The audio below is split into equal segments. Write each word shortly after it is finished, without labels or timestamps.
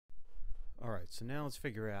Alright, so now let's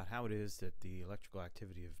figure out how it is that the electrical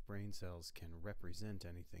activity of brain cells can represent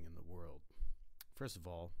anything in the world. First of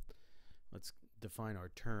all, let's define our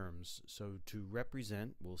terms. So to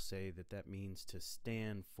represent, we'll say that that means to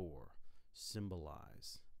stand for,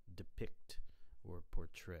 symbolize, depict, or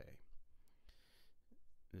portray.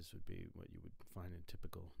 This would be what you would find in a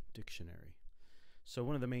typical dictionary. So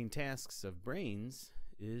one of the main tasks of brains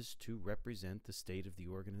is to represent the state of the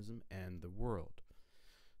organism and the world.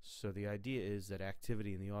 So the idea is that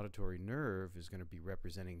activity in the auditory nerve is going to be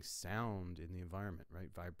representing sound in the environment, right?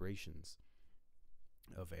 Vibrations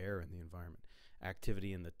of air in the environment.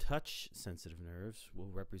 Activity in the touch sensitive nerves will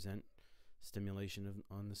represent stimulation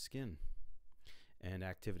on the skin. And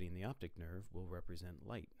activity in the optic nerve will represent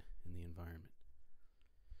light in the environment.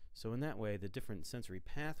 So in that way, the different sensory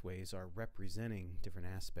pathways are representing different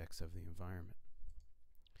aspects of the environment.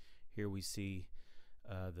 Here we see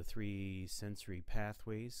the three sensory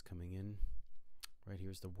pathways coming in. Right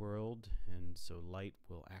here's the world, and so light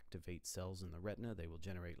will activate cells in the retina. They will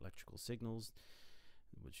generate electrical signals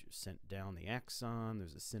which are sent down the axon.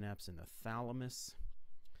 There's a synapse in the thalamus.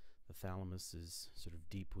 The thalamus is sort of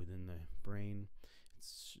deep within the brain.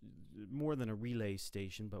 It's more than a relay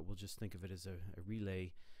station, but we'll just think of it as a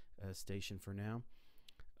relay station for now.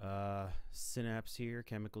 Synapse here,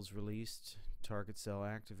 chemicals released, target cell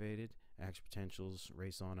activated, action potentials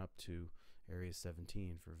race on up to area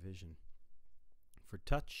 17 for vision. For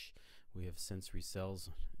touch, we have sensory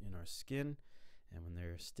cells in our skin, and when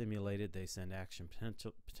they're stimulated, they send action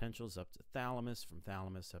potentials up to thalamus, from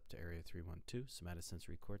thalamus up to area 312,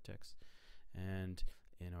 somatosensory cortex, and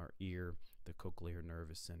in our ear, the cochlear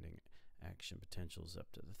nerve is sending action potentials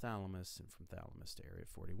up to the thalamus, and from thalamus to area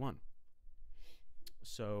 41.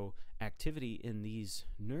 So activity in these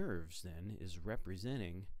nerves then is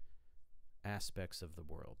representing aspects of the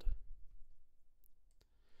world.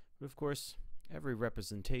 But of course, every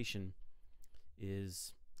representation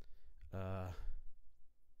is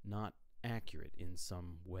not accurate in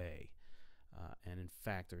some way. And in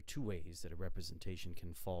fact, there are two ways that a representation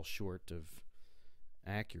can fall short of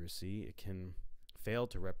accuracy. It can fail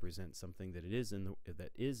to represent something that is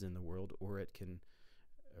in the world, or it can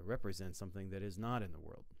represent something that is not in the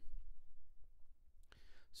world.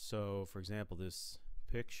 So, for example, this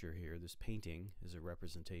picture here, this painting, is a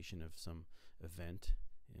representation of some event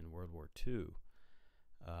in World War II.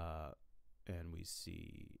 And we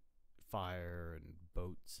see fire and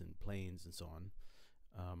boats and planes and so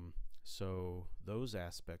on. So those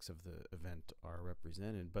aspects of the event are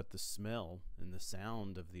represented, but the smell and the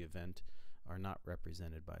sound of the event are not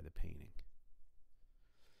represented by the painting.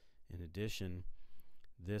 In addition,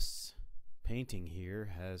 this painting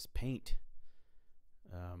here has paint,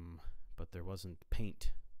 but there wasn't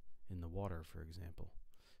paint in the water, for example.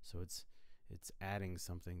 So it's adding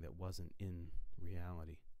something that wasn't in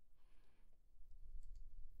reality.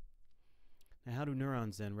 Now, how do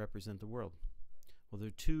neurons then represent the world? Well, there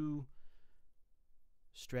are two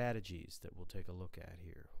strategies that we'll take a look at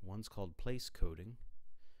here. One's called place coding,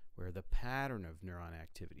 where the pattern of neuron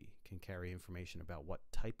activity can carry information about what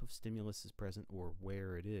type of stimulus is present or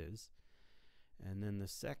where it is. And then the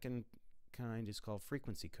second kind is called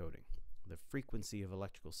frequency coding. The frequency of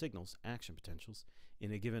electrical signals, action potentials,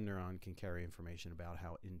 in a given neuron can carry information about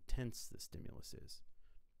how intense the stimulus is.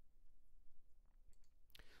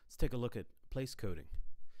 Let's take a look at place coding.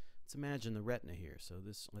 Let's imagine the retina here. So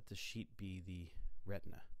let this sheet be the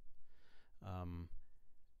retina.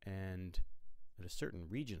 And at a certain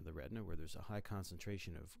region of the retina where there's a high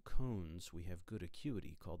concentration of cones, we have good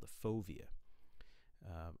acuity called the fovea.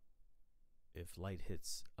 If light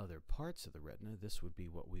hits other parts of the retina, this would be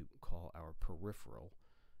what we call our peripheral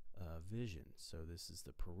vision. So this is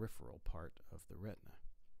the peripheral part of the retina.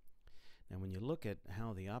 Now when you look at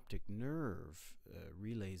how the optic nerve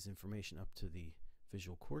relays information up to the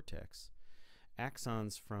visual cortex,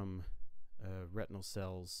 axons from retinal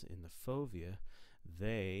cells in the fovea,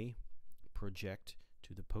 they project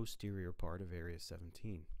to the posterior part of area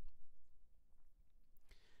 17.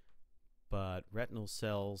 But retinal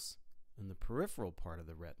cells in the peripheral part of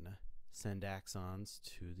the retina send axons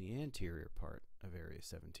to the anterior part of area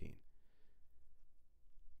 17.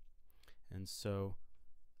 And so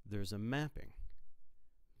there's a mapping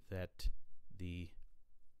that the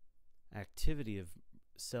activity of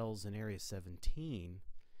cells in area 17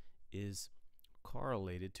 is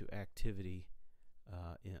correlated to activity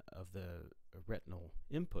of the retinal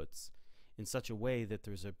inputs in such a way that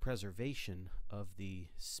there's a preservation of the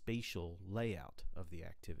spatial layout of the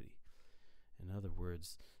activity. In other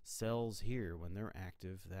words, cells here, when they're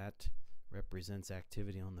active, that represents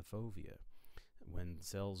activity on the fovea. When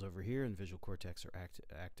cells over here in visual cortex are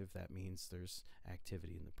active, that means there's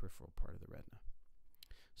activity in the peripheral part of the retina.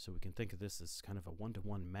 So we can think of this as kind of a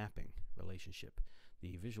one-to-one mapping relationship.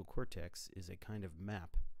 The visual cortex is a kind of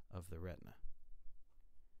map of the retina.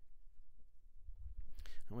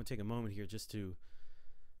 I want to take a moment here just to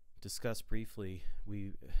discuss briefly.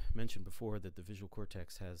 We mentioned before that the visual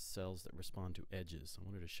cortex has cells that respond to edges. I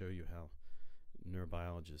wanted to show you how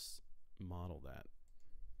neurobiologists model that.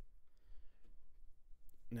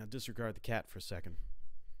 Now disregard the cat for a second.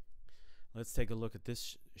 Let's take a look at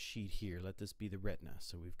this sheet here. Let this be the retina.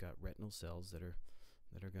 So we've got retinal cells that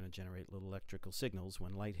are going to generate little electrical signals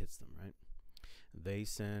when light hits them, right? They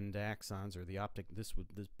send axons, or the optic. This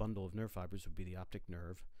bundle of nerve fibers would be the optic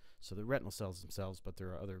nerve. So the retinal cells themselves, but there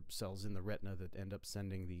are other cells in the retina that end up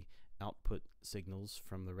sending the output signals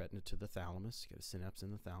from the retina to the thalamus. You get a synapse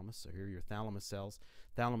in the thalamus. So here are your thalamus cells.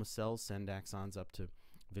 Thalamus cells send axons up to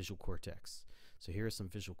visual cortex. So here are some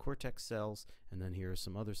visual cortex cells, and then here are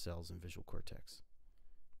some other cells in visual cortex.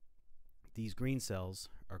 These green cells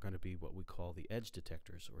are going to be what we call the edge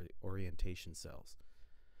detectors, or the orientation cells.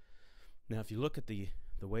 Now if you look at the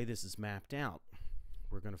way this is mapped out,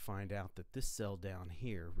 we're going to find out that this cell down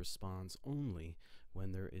here responds only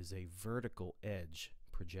when there is a vertical edge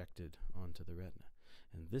projected onto the retina.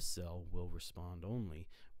 And this cell will respond only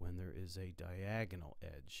when there is a diagonal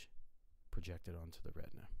edge projected onto the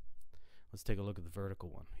retina. Let's take a look at the vertical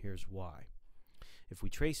one. Here's why. If we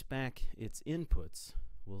trace back its inputs,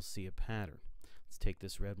 we'll see a pattern. Let's take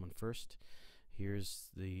this red one first. Here's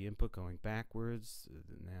the input going backwards.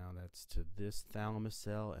 Now that's to this thalamus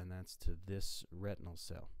cell, and that's to this retinal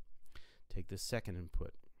cell. Take this second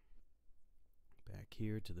input. Back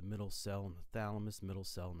here to the middle cell in the thalamus, middle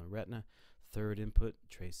cell in the retina. Third input,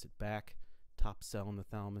 trace it back. Top cell in the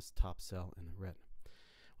thalamus, top cell in the retina.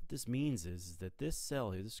 What this means is that this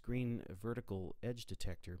cell here, this green vertical edge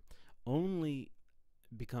detector, only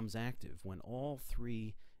becomes active when all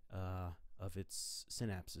three of its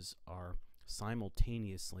synapses are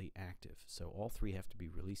simultaneously active. So all three have to be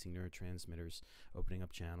releasing neurotransmitters, opening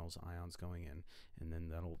up channels, ions going in, and then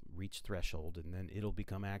that'll reach threshold, and then it'll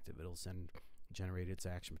become active. It'll generate its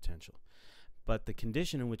action potential. But the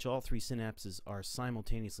condition in which all three synapses are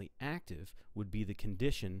simultaneously active would be the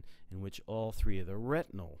condition in which all three of the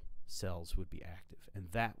retinal cells would be active,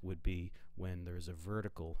 and that would be when there's a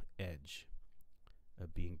vertical edge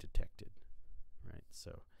being detected, right?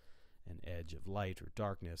 So an edge of light or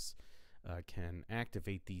darkness can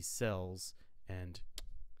activate these cells, and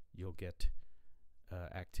you'll get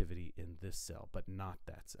activity in this cell, but not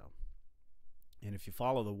that cell. And if you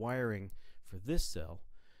follow the wiring for this cell,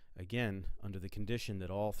 again, under the condition that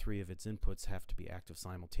all three of its inputs have to be active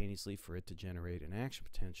simultaneously for it to generate an action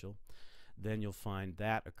potential, then you'll find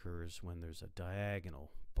that occurs when there's a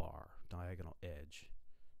diagonal bar, diagonal edge,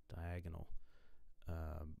 diagonal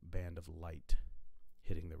band of light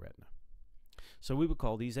hitting the retina. So we would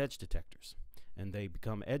call these edge detectors, and they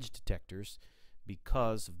become edge detectors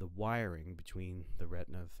because of the wiring between the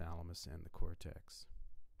retina, thalamus, and the cortex.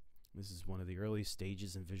 This is one of the early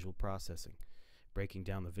stages in visual processing, breaking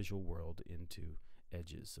down the visual world into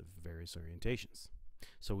edges of various orientations.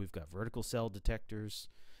 So we've got vertical cell detectors,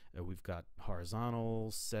 we've got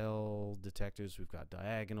horizontal cell detectors, we've got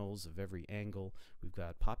diagonals of every angle, we've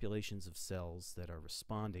got populations of cells that are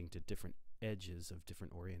responding to different edges of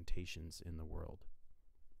different orientations in the world.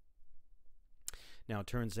 Now it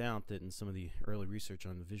turns out that in some of the early research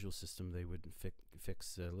on the visual system, they would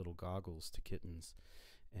fix little goggles to kittens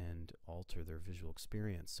and alter their visual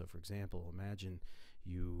experience. So for example, imagine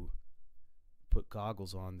you put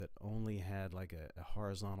goggles on that only had like a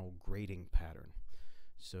horizontal grating pattern.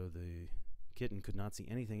 So the kitten could not see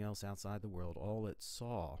anything else outside the world. All it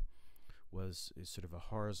saw was sort of a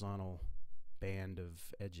horizontal band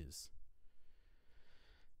of edges.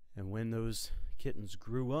 And when those kittens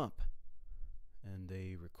grew up and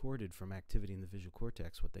they recorded from activity in the visual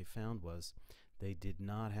cortex, what they found was they did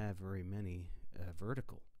not have very many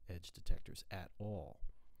vertical edge detectors at all.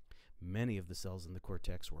 Many of the cells in the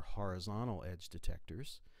cortex were horizontal edge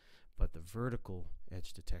detectors, but the vertical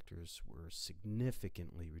edge detectors were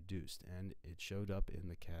significantly reduced, and it showed up in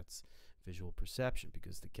the cat's visual perception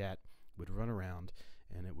because the cat would run around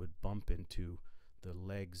and it would bump into the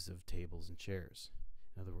legs of tables and chairs.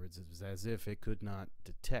 In other words, it was as if it could not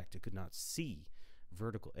detect, it could not see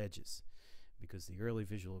vertical edges, because the early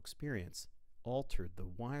visual experience altered the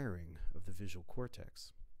wiring of the visual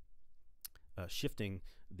cortex, shifting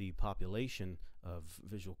the population of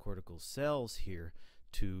visual cortical cells here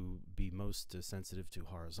to be most sensitive to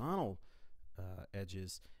horizontal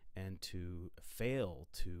edges, and to fail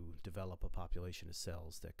to develop a population of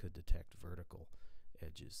cells that could detect vertical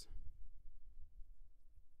edges.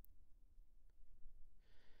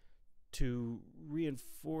 To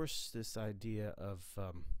reinforce this idea of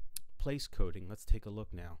place coding, let's take a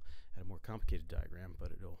look now at a more complicated diagram,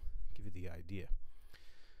 but it'll give you the idea.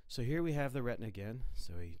 So here we have the retina again,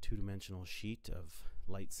 so a two-dimensional sheet of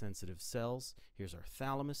light-sensitive cells. Here's our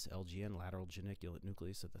thalamus, LGN, lateral geniculate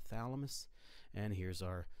nucleus of the thalamus, and here's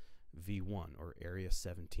our V1, or area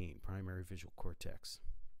 17, primary visual cortex.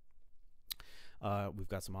 We've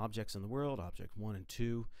got some objects in the world, object 1 and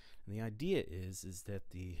 2, and the idea is that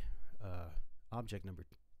the object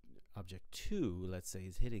 2, let's say,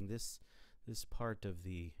 is hitting this part of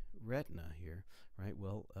the retina here, right?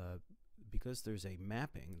 Well, because there's a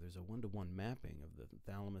mapping, there's a one-to-one mapping of the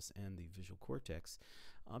thalamus and the visual cortex,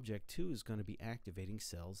 object 2 is going to be activating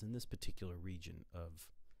cells in this particular region of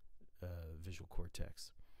visual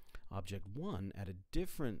cortex. Object 1 at a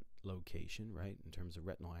different location, right, in terms of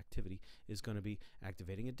retinal activity, is going to be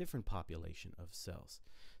activating a different population of cells.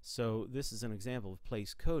 So this is an example of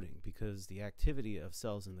place coding, because the activity of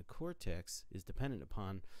cells in the cortex is dependent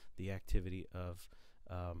upon the activity of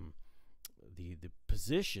the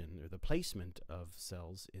position or the placement of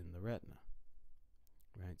cells in the retina.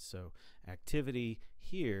 Right, so activity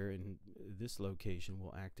here in this location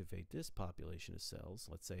will activate this population of cells.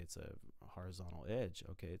 Let's say it's a horizontal edge.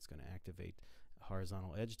 Okay, it's going to activate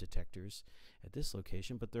horizontal edge detectors at this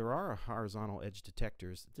location, but there are horizontal edge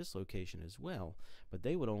detectors at this location as well, but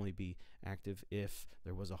they would only be active if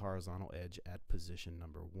there was a horizontal edge at position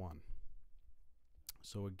number 1.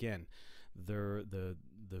 So again, the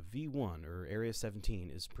V1, or area 17,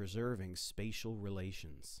 is preserving spatial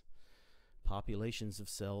relations. Populations of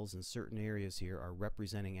cells in certain areas here are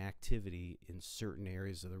representing activity in certain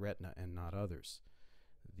areas of the retina and not others.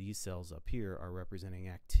 These cells up here are representing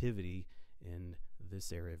activity in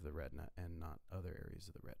this area of the retina and not other areas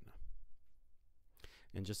of the retina.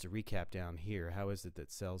 And just to recap down here, how is it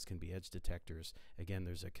that cells can be edge detectors? Again,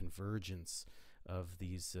 there's a convergence of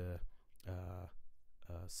these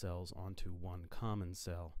cells onto one common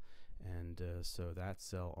cell. And so that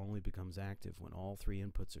cell only becomes active when all 3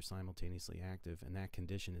 inputs are simultaneously active, and that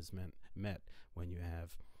condition is met when you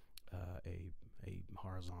have a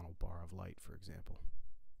horizontal bar of light, for example.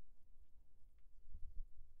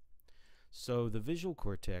 So the visual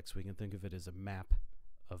cortex, we can think of it as a map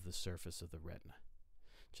of the surface of the retina,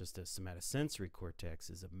 just as somatosensory cortex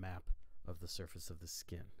is a map of the surface of the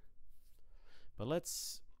skin. But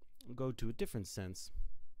let's go to a different sense,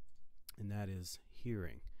 and that is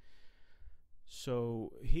hearing.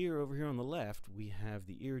 So over here on the left, we have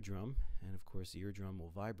the eardrum, and of course the eardrum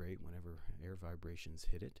will vibrate whenever air vibrations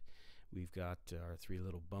hit it. We've got our 3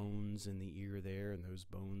 little bones in the ear there, and those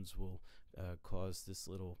bones will cause this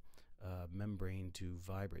little membrane to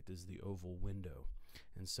vibrate. This is the oval window.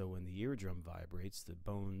 And so when the eardrum vibrates, the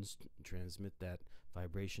bones transmit that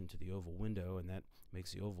vibration to the oval window, and that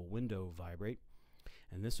makes the oval window vibrate.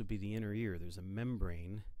 And this would be the inner ear. There's a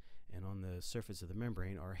membrane, and on the surface of the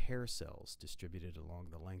membrane are hair cells distributed along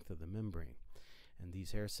the length of the membrane. And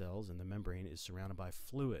these hair cells and the membrane is surrounded by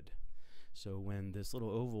fluid. So when this little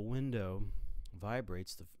oval window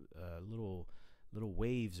vibrates, the little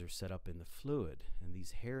waves are set up in the fluid, and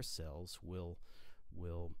these hair cells will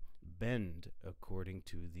bend according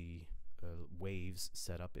to the waves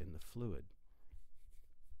set up in the fluid.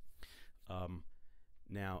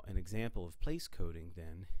 Now, an example of place coding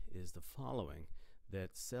then is the following,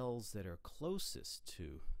 that cells that are closest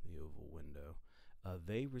to the oval window,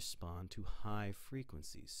 they respond to high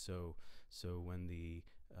frequencies. So when the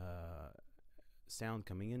sound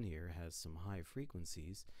coming in here has some high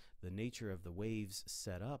frequencies, the nature of the waves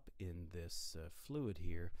set up in this fluid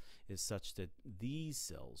here is such that these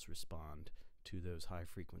cells respond to those high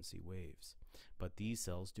frequency waves. But these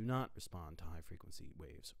cells do not respond to high frequency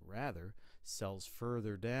waves. Rather, cells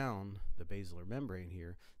further down the basilar membrane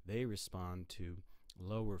here, they respond to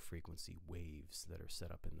lower frequency waves that are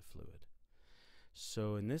set up in the fluid.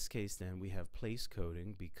 So in this case then, we have place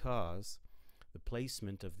coding because the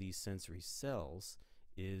placement of these sensory cells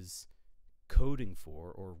is coding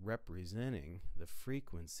for or representing the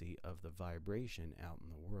frequency of the vibration out in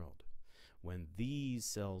the world. When these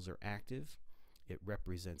cells are active, it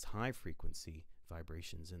represents high frequency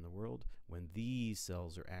vibrations in the world. When these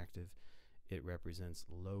cells are active, it represents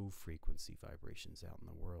low frequency vibrations out in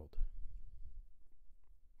the world.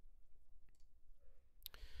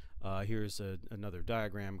 Here's another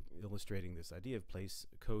diagram illustrating this idea of place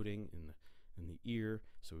coding in the ear.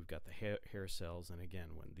 So we've got the hair cells, and again,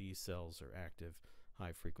 when these cells are active,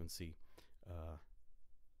 high frequency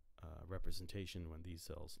representation when these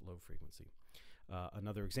cells low frequency.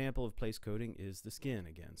 Another example of place coding is the skin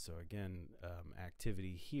again. So again,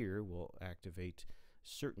 activity here will activate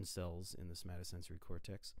certain cells in the somatosensory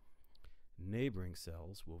cortex. Neighboring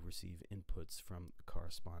cells will receive inputs from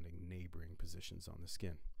corresponding neighboring positions on the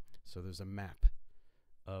skin. So there's a map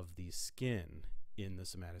of the skin in the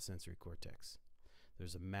somatosensory cortex.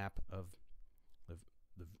 There's a map of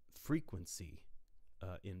the frequency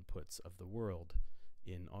inputs of the world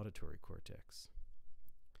in auditory cortex.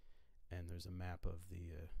 And there's a map of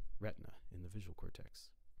the retina in the visual cortex.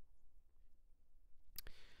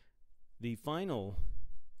 The final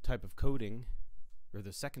type of coding, or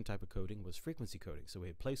the second type of coding, was frequency coding. So we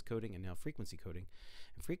had place coding and now frequency coding.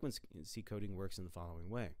 And frequency coding works in the following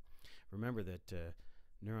way. Remember that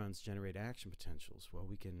neurons generate action potentials. Well,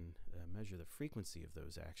 we can measure the frequency of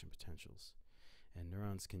those action potentials. And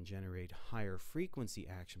neurons can generate higher frequency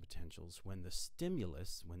action potentials when the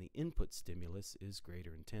stimulus, when the input stimulus is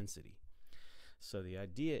greater intensity. So the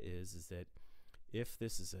idea is that if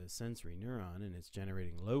this is a sensory neuron and it's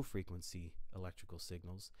generating low frequency electrical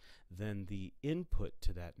signals, then the input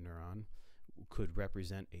to that neuron could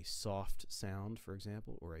represent a soft sound, for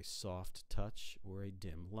example, or a soft touch, or a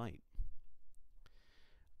dim light.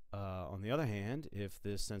 On the other hand, if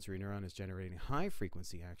this sensory neuron is generating high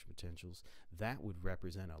frequency action potentials, that would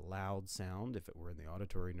represent a loud sound if it were in the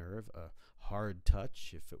auditory nerve, a hard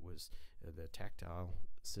touch if it was the tactile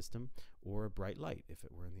system, or a bright light if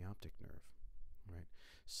it were in the optic nerve. Right?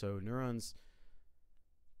 So neurons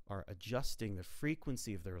are adjusting the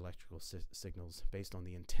frequency of their electrical signals based on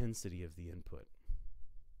the intensity of the input.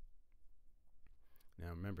 Now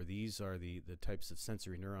remember, these are the types of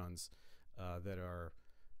sensory neurons that are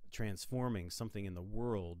transforming something in the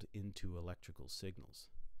world into electrical signals.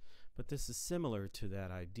 But this is similar to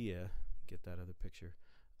that idea, get that other picture,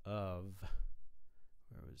 of,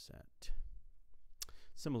 where was that?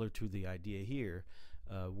 Similar to the idea here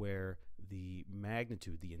where the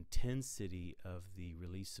magnitude, the intensity of the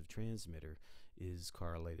release of transmitter is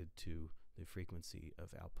correlated to the frequency of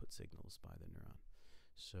output signals by the neuron.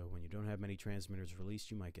 So when you don't have many transmitters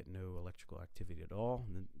released, you might get no electrical activity at all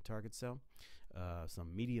in the target cell.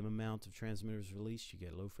 Some medium amount of transmitters released, you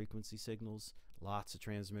get low frequency signals. Lots of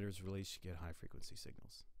transmitters released, you get high frequency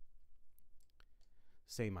signals.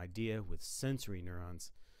 Same idea with sensory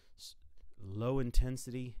neurons. Low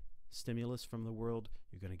intensity stimulus from the world,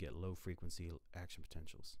 you're going to get low frequency action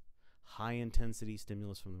potentials. High intensity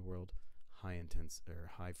stimulus from the world, high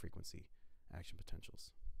frequency action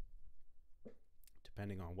potentials.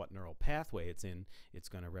 Depending on what neural pathway it's in, it's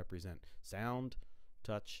going to represent sound,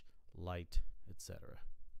 touch, light, etc.